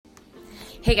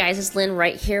Hey guys, it's Lynn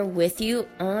right here with you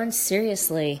on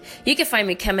Seriously. You can find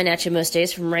me coming at you most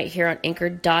days from right here on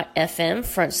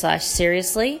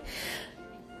anchor.fm/seriously.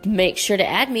 Make sure to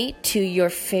add me to your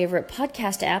favorite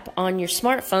podcast app on your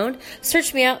smartphone.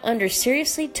 Search me out under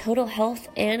Seriously Total Health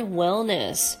and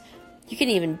Wellness. You can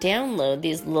even download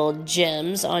these little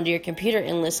gems onto your computer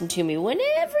and listen to me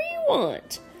whenever you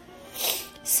want.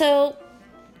 So,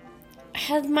 I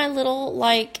had my little,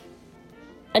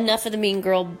 enough of the mean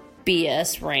girl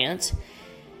BS rant.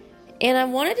 And I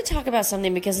wanted to talk about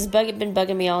something because it's been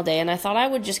bugging me all day. And I thought I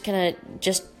would just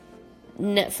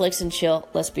Netflix and chill.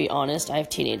 Let's be honest. I have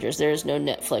teenagers. There is no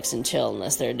Netflix and chill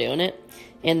unless they're doing it.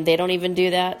 And they don't even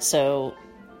do that. So,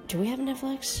 do we have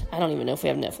Netflix? I don't even know if we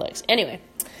have Netflix. Anyway,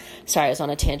 sorry, I was on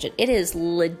a tangent. It is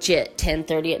legit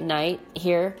 10:30 at night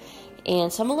here.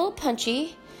 And so I'm a little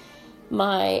punchy.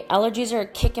 My allergies are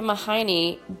kicking my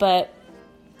hiney, but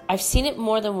I've seen it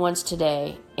more than once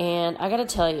today, and I gotta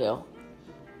tell you,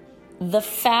 the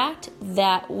fact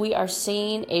that we are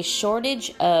seeing a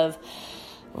shortage of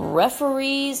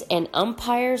referees and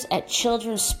umpires at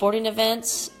children's sporting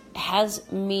events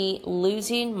has me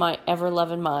losing my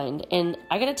ever-loving mind. And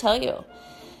I gotta tell you,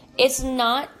 it's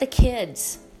not the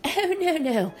kids. Oh,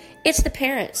 no. It's the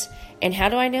parents. And how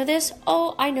do I know this?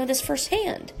 Oh, I know this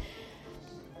firsthand.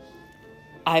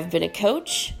 I've been a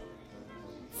coach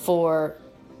for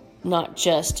not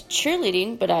just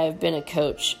cheerleading, but I've been a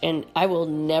coach, and I will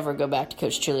never go back to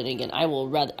coach cheerleading again. I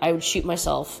would shoot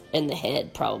myself in the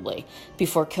head probably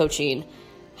before coaching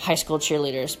high school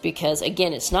cheerleaders, because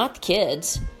again, it's not the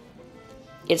kids,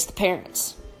 it's the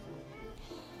parents.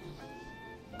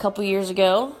 A couple years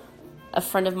ago, a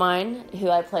friend of mine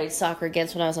who I played soccer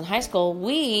against when I was in high school,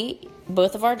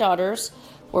 both of our daughters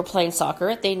were playing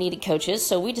soccer. They needed coaches,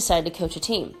 so we decided to coach a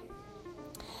team.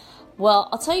 Well,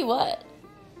 I'll tell you what,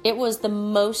 it was the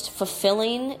most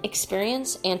fulfilling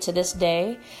experience, and to this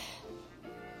day,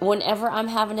 whenever I'm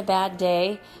having a bad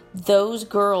day, those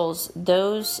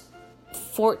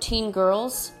 14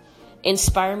 girls,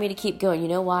 inspire me to keep going. You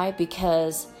know why?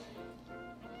 Because,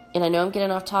 and I know I'm getting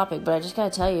off topic, but I just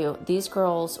gotta tell you, these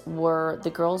girls were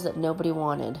the girls that nobody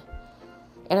wanted.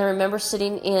 And I remember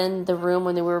sitting in the room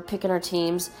when we were picking our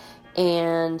teams,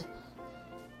 and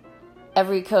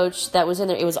every coach that was in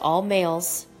there, it was all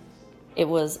males.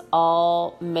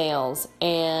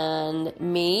 And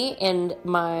me and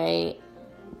my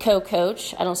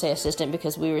co-coach, I don't say assistant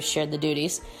because we were shared the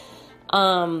duties,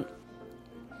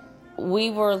 we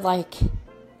were like,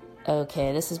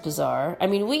 okay, this is bizarre. I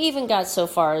mean, we even got so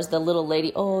far as the little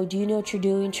lady, oh, do you know what you're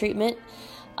doing treatment?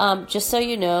 Just so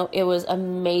you know, it was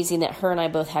amazing that her and I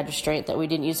both had the strength that we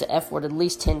didn't use the F word at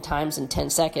least 10 times in 10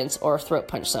 seconds or throat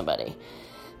punch somebody,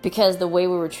 because the way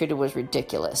we were treated was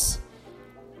ridiculous.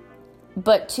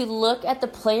 But to look at the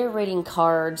player rating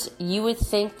cards, you would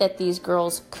think that these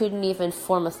girls couldn't even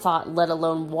form a thought, let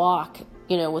alone walk,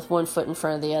 with one foot in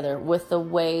front of the other, with the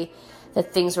way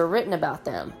that things were written about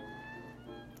them.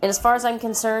 And as far as I'm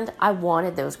concerned, I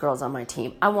wanted those girls on my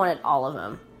team. I wanted all of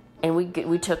them. And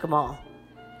we took them all.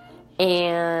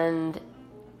 And,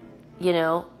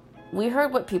 we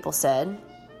heard what people said.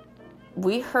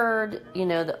 We heard,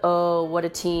 what a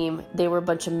team. They were a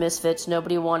bunch of misfits.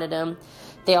 Nobody wanted them.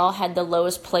 They all had the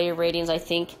lowest player ratings, I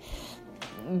think,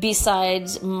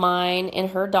 besides mine and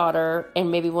her daughter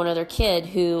and maybe one other kid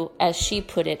who, as she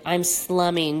put it, I'm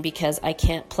slumming because I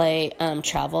can't play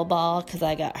travel ball because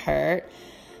I got hurt.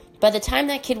 By the time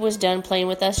that kid was done playing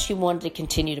with us, she wanted to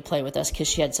continue to play with us because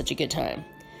she had such a good time.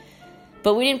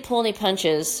 But we didn't pull any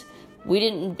punches. We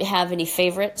didn't have any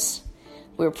favorites.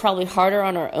 We were probably harder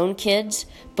on our own kids,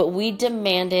 but we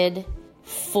demanded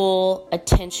full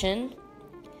attention,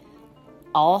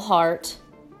 all heart.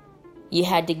 You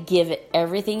had to give it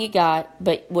everything you got,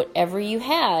 but whatever you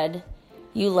had,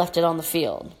 you left it on the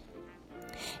field.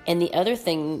 And the other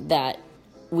thing that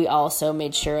we also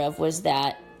made sure of was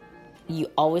that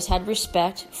you always had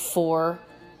respect for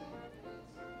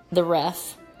the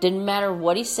ref. Didn't matter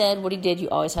what he said, what he did, you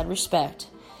always had respect.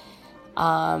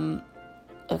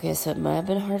 Okay, so it might have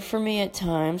been hard for me at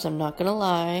times, I'm not gonna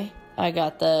lie. I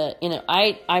got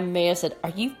I may have said, are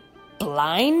you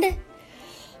blind?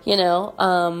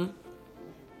 I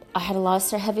had a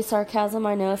lot of heavy sarcasm.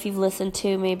 I know if you've listened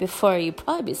to me before, you'd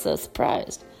probably be so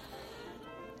surprised.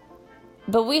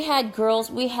 But we had girls,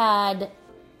 we had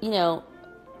the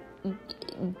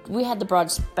broad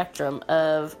spectrum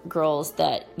of girls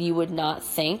that you would not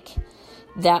think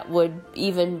that would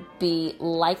even be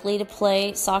likely to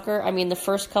play soccer. I mean, the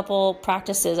first couple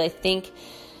practices, I think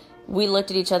we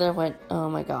looked at each other and went, oh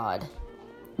my God.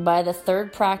 By the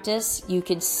third practice, you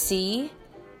could see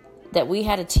that we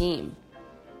had a team.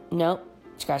 Nope,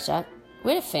 scratch that.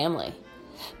 We had a family.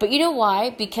 But you know why?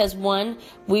 Because one,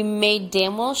 we made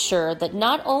damn well sure that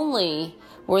not only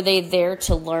were they there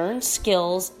to learn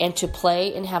skills and to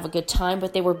play and have a good time,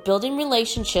 but they were building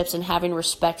relationships and having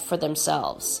respect for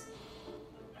themselves.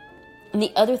 And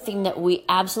the other thing that we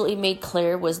absolutely made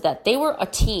clear was that they were a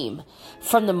team.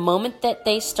 From the moment that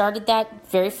they started that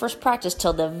very first practice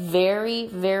till the very,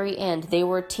 very end, they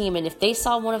were a team. And if they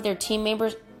saw one of their team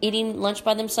members eating lunch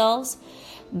by themselves,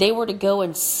 they were to go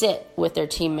and sit with their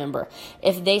team member.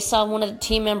 If they saw one of the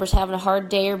team members having a hard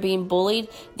day or being bullied,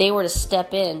 they were to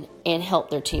step in and help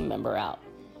their team member out.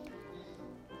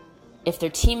 If their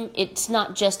team, it's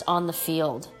not just on the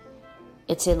field,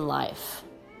 it's in life.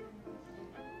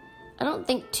 I don't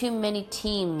think too many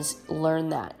teams learn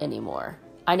that anymore.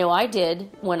 I know I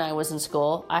did when I was in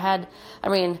school. I had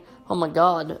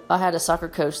a soccer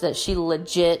coach that she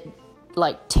legit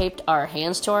taped our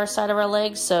hands to our side of our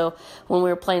legs. So when we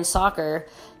were playing soccer,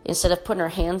 instead of putting our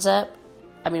hands up,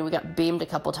 we got beamed a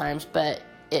couple times, but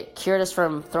it cured us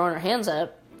from throwing our hands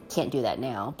up. Can't do that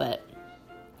now, but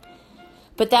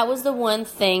that was the one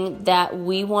thing that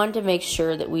we wanted to make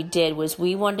sure that we did, was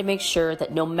we wanted to make sure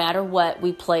that no matter what,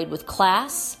 we played with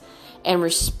class and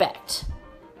respect.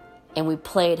 And we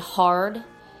played hard.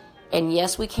 And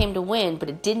yes, we came to win, but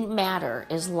it didn't matter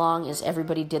as long as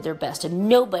everybody did their best. And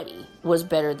nobody was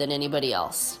better than anybody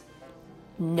else.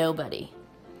 Nobody.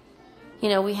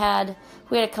 We had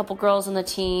a couple girls on the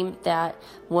team that,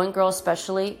 one girl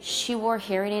especially, she wore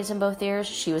hearing aids in both ears.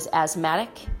 She was asthmatic.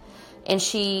 And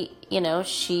she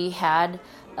had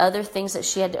other things that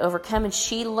she had to overcome. And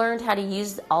she learned how to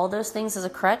use all those things as a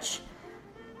crutch.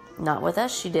 Not with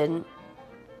us, she didn't.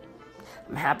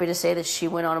 I'm happy to say that she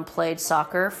went on and played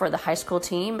soccer for the high school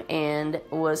team and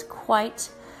was quite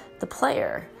the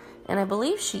player. And I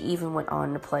believe she even went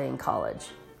on to play in college.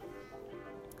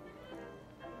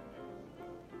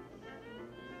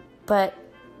 But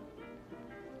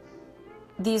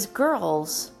these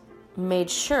girls made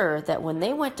sure that when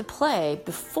they went to play,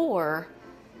 before,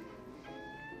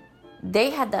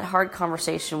 they had that hard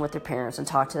conversation with their parents and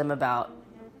talked to them about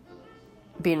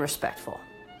being respectful.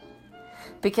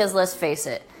 Because let's face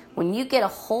it, when you get a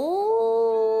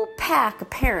whole pack of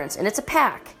parents, and it's a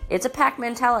pack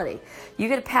mentality. You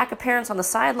get a pack of parents on the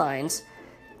sidelines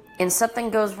and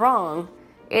something goes wrong,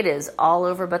 it is all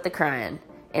over but the crying.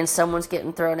 And someone's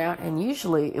getting thrown out, and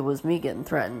usually it was me getting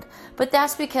threatened. But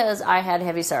that's because I had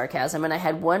heavy sarcasm, and I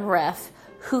had one ref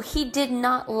who he did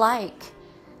not like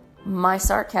my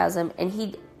sarcasm, and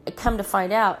he'd come to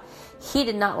find out he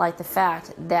did not like the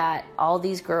fact that all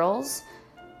these girls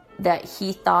that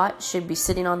he thought should be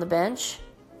sitting on the bench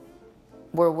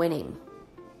were winning,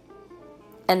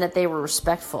 and that they were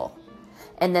respectful,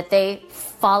 and that they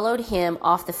followed him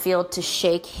off the field to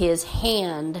shake his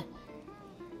hand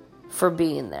for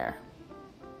being there,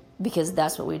 because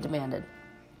that's what we demanded,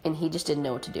 and he just didn't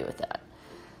know what to do with that.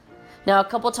 Now, a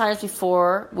couple times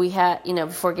before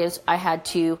games, I had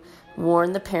to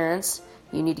warn the parents,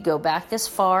 you need to go back this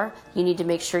far, you need to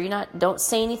make sure don't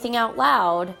say anything out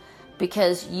loud,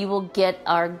 because you will get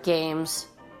our games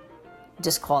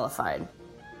disqualified.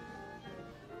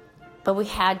 But we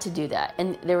had to do that,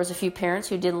 and there was a few parents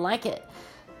who didn't like it,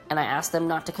 and I asked them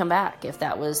not to come back.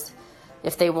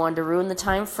 If they wanted to ruin the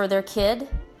time for their kid,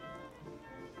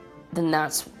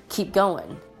 then keep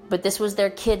going. But this was their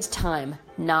kid's time,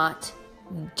 not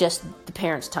just the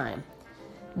parents' time.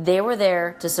 They were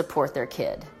there to support their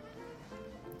kid.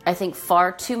 I think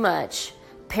far too much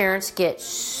parents get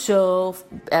so,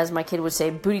 as my kid would say,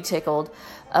 booty tickled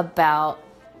about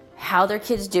how their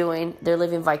kid's doing. They're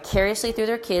living vicariously through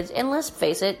their kids. And let's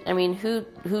face it,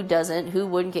 who doesn't? Who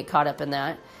wouldn't get caught up in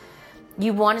that?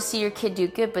 You want to see your kid do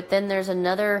good, but then there's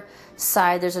another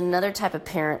side, there's another type of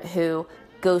parent who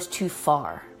goes too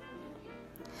far.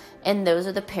 And those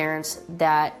are the parents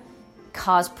that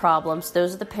cause problems.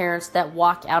 Those are the parents that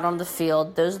walk out on the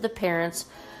field. Those are the parents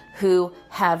who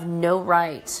have no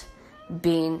right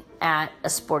being at a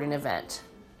sporting event.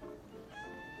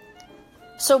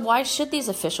 So why should these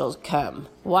officials come?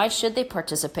 Why should they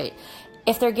participate?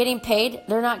 If they're getting paid,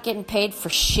 they're not getting paid for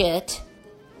shit.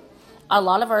 A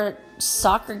lot of our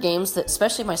soccer games,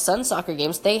 especially my son's soccer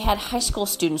games, they had high school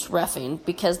students reffing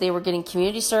because they were getting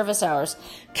community service hours.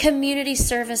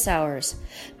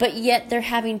 But yet they're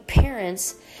having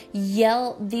parents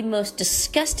yell the most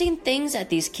disgusting things at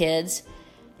these kids,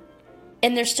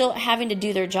 and they're still having to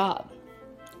do their job.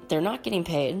 They're not getting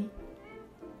paid.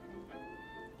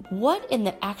 What in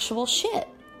the actual shit?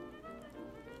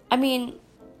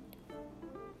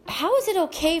 How is it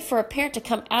okay for a parent to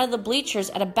come out of the bleachers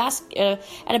at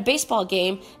a baseball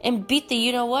game and beat the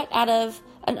you-know-what out of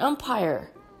an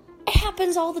umpire? It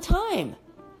happens all the time.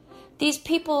 These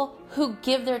people who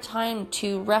give their time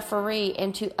to referee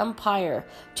and to umpire,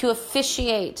 to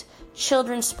officiate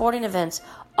children's sporting events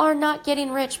are not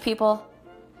getting rich, people.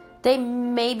 They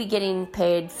may be getting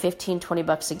paid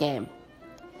 $15-20 a game.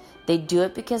 They do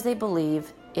it because they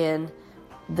believe in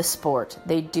the sport.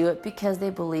 They do it because they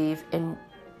believe in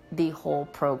the whole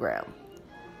program.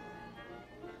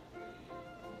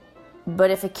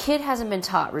 But if a kid hasn't been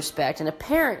taught respect and a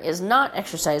parent is not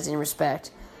exercising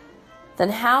respect, then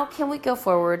how can we go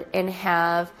forward and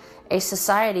have a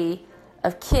society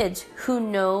of kids who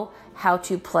know how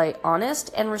to play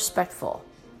honest and respectful,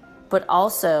 but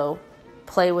also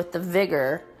play with the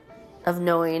vigor of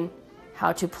knowing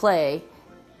how to play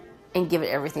and give it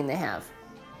everything they have?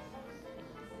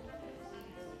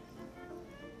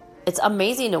 It's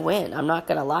amazing to win, I'm not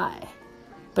going to lie.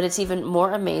 But it's even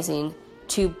more amazing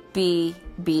to be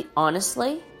beat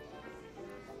honestly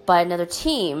by another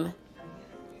team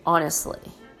honestly.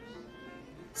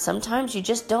 Sometimes you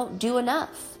just don't do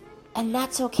enough, and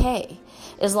that's okay,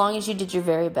 as long as you did your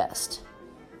very best.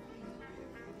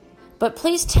 But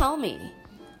please tell me,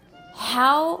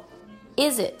 how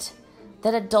is it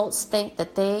that adults think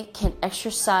that they can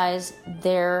exercise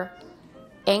their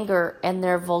anger and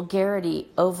their vulgarity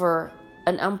over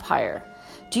an umpire?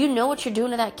 Do you know what you're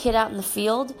doing to that kid out in the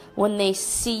field when they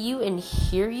see you and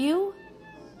hear you?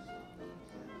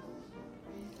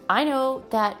 I know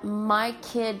that my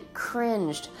kid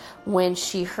cringed when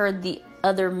she heard the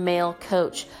other male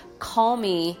coach call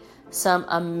me some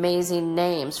amazing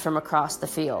names from across the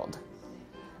field.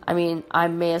 I mean, I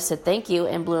may have said thank you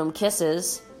and blew him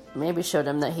kisses, maybe showed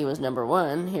him that he was number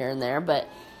one here and there, but,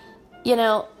 you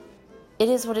know, it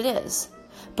is what it is.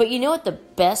 But you know what the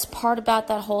best part about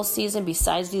that whole season,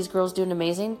 besides these girls doing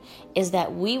amazing, is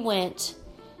that we went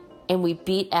and we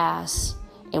beat ass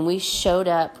and we showed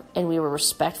up and we were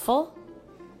respectful.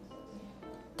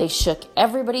 They shook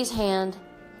everybody's hand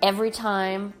every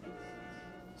time,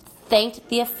 thanked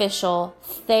the official,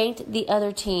 thanked the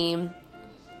other team.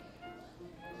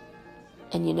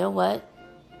 And you know what?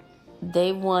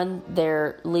 They won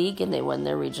their league and they won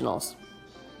their regionals.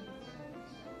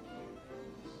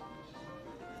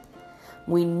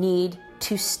 We need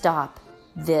to stop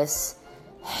this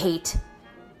hate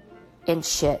and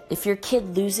shit. If your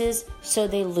kid loses, so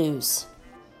they lose.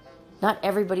 Not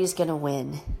everybody's going to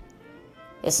win.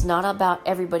 It's not about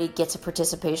everybody gets a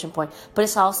participation point, but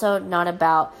it's also not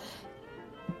about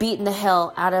beating the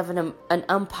hell out of an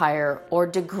umpire or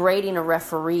degrading a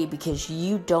referee because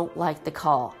you don't like the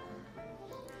call.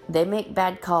 They make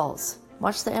bad calls.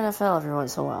 Watch the NFL every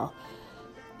once in a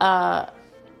while.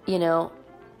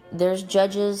 There's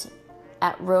judges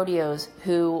at rodeos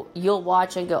who you'll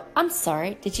watch and go, I'm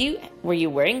sorry, were you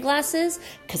wearing glasses?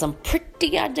 Because I'm pretty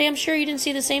goddamn sure you didn't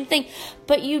see the same thing.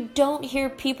 But you don't hear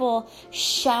people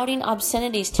shouting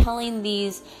obscenities, telling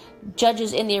these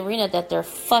judges in the arena that they're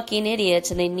fucking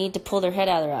idiots and they need to pull their head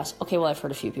out of their ass. Okay, well, I've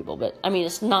heard a few people, but I mean,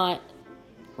 it's not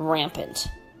rampant.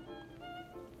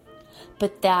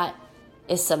 But that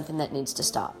is something that needs to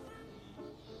stop.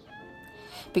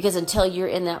 Because until you're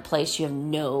in that place, you have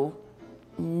no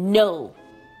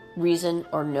reason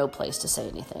or no place to say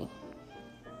anything.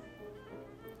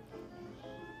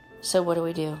 So what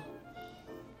do?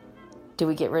 Do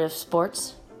we get rid of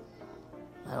sports?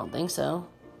 I don't think so.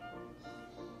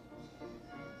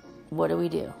 What do we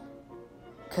do?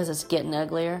 Because it's getting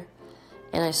uglier.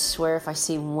 And I swear if I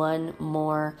see one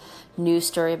more news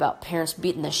story about parents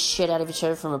beating the shit out of each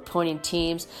other from opposing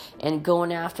teams and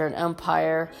going after an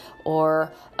umpire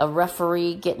or a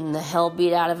referee getting the hell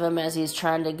beat out of him as he's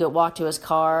trying to walk to his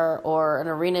car or an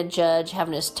arena judge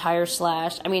having his tire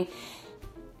slashed. I mean,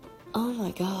 oh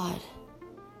my God.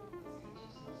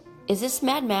 Is this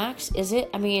Mad Max? Is it?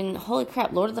 I mean, holy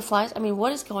crap, Lord of the Flies? I mean,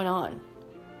 what is going on?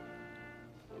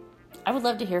 I would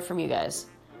love to hear from you guys.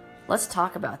 Let's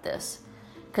talk about this.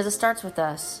 Because it starts with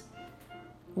us.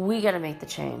 We got to make the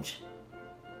change.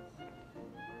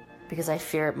 Because I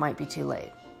fear it might be too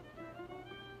late.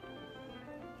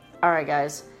 Alright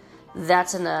guys,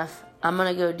 that's enough. I'm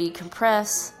going to go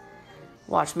decompress.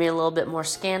 Watch me a little bit more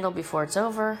Scandal before it's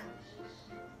over.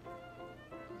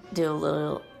 Do a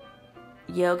little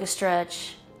yoga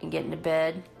stretch and get into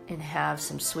bed and have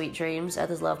some sweet dreams,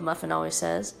 as Love Muffin always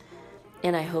says.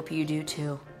 And I hope you do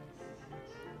too.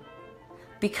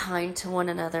 Be kind to one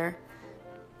another.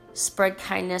 Spread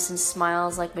kindness and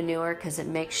smiles like manure because it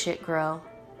makes shit grow.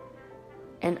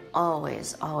 And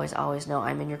always, always, always know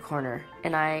I'm in your corner.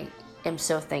 And I am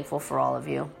so thankful for all of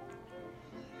you.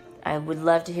 I would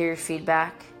love to hear your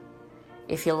feedback.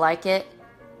 If you like it,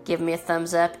 give me a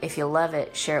thumbs up. If you love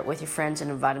it, share it with your friends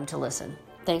and invite them to listen.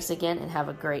 Thanks again and have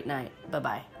a great night.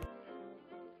 Bye-bye.